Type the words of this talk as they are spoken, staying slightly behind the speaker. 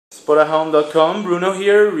Spotahome.com, Bruno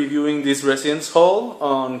here, reviewing this residence hall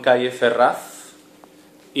on Calle Ferraz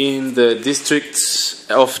in the district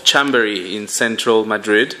of Chamberí in central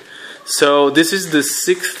Madrid. So this is the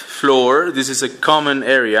 6th floor. This is a common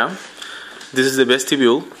area. This is the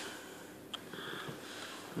vestibule.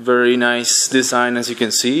 Very nice design, as you can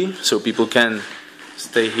see, so people can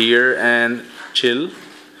stay here and chill.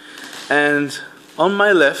 And on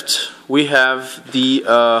my left we have the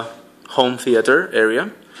home theater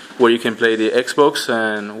area, where you can play the Xbox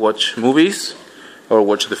and watch movies or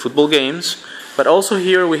watch the football games. But also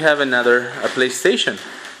here we have a PlayStation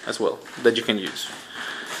as well that you can use.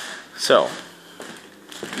 So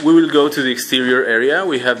we will go to the exterior area.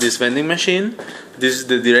 We have this vending machine. This is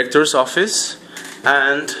the director's office,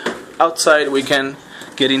 and outside we can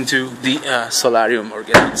get into the solarium, or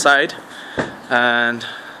get outside. And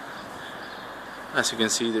as you can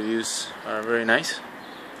see, the views are very nice,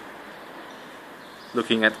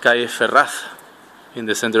 looking at Calle Ferraz in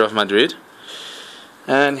the center of Madrid.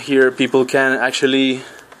 And here people can actually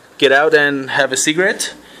get out and have a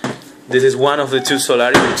cigarette. This is one of the 2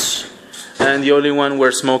 solariums, and the only one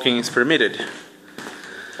where smoking is permitted.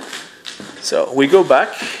 So we go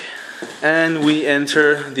back and we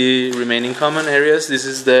enter the remaining common areas. This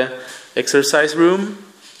is the exercise room.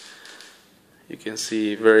 You can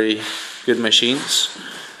see very good machines,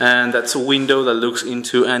 and that's a window that looks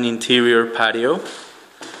into an interior patio.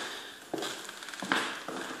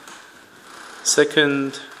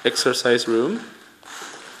 Second exercise room.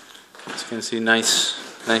 As you can see, nice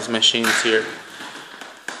machines here,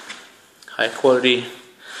 high quality.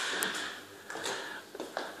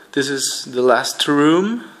 This is the last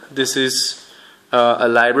room. This is a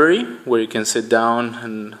library where you can sit down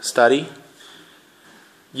and study.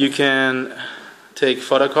 You can take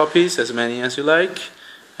photocopies, as many as you like,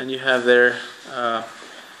 and you have there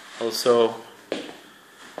also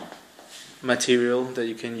material that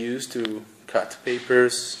you can use to cut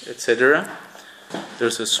papers, etc.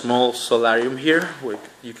 There's a small solarium here where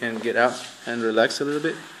you can get out and relax a little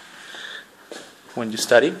bit when you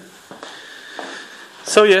study.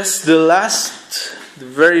 So yes, the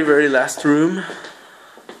very last room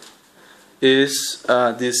is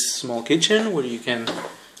this small kitchen where you can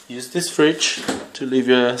use this fridge to leave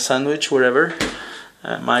your sandwich wherever,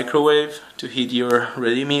 a microwave to heat your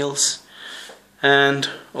ready meals, and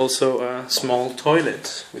also a small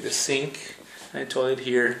toilet with a sink and a toilet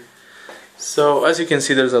here. So as you can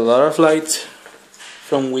see, there's a lot of light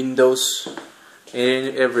from windows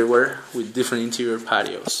everywhere with different interior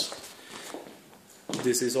patios.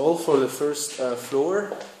 This is all for the first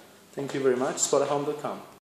floor. Thank you very much. Spotahome.com.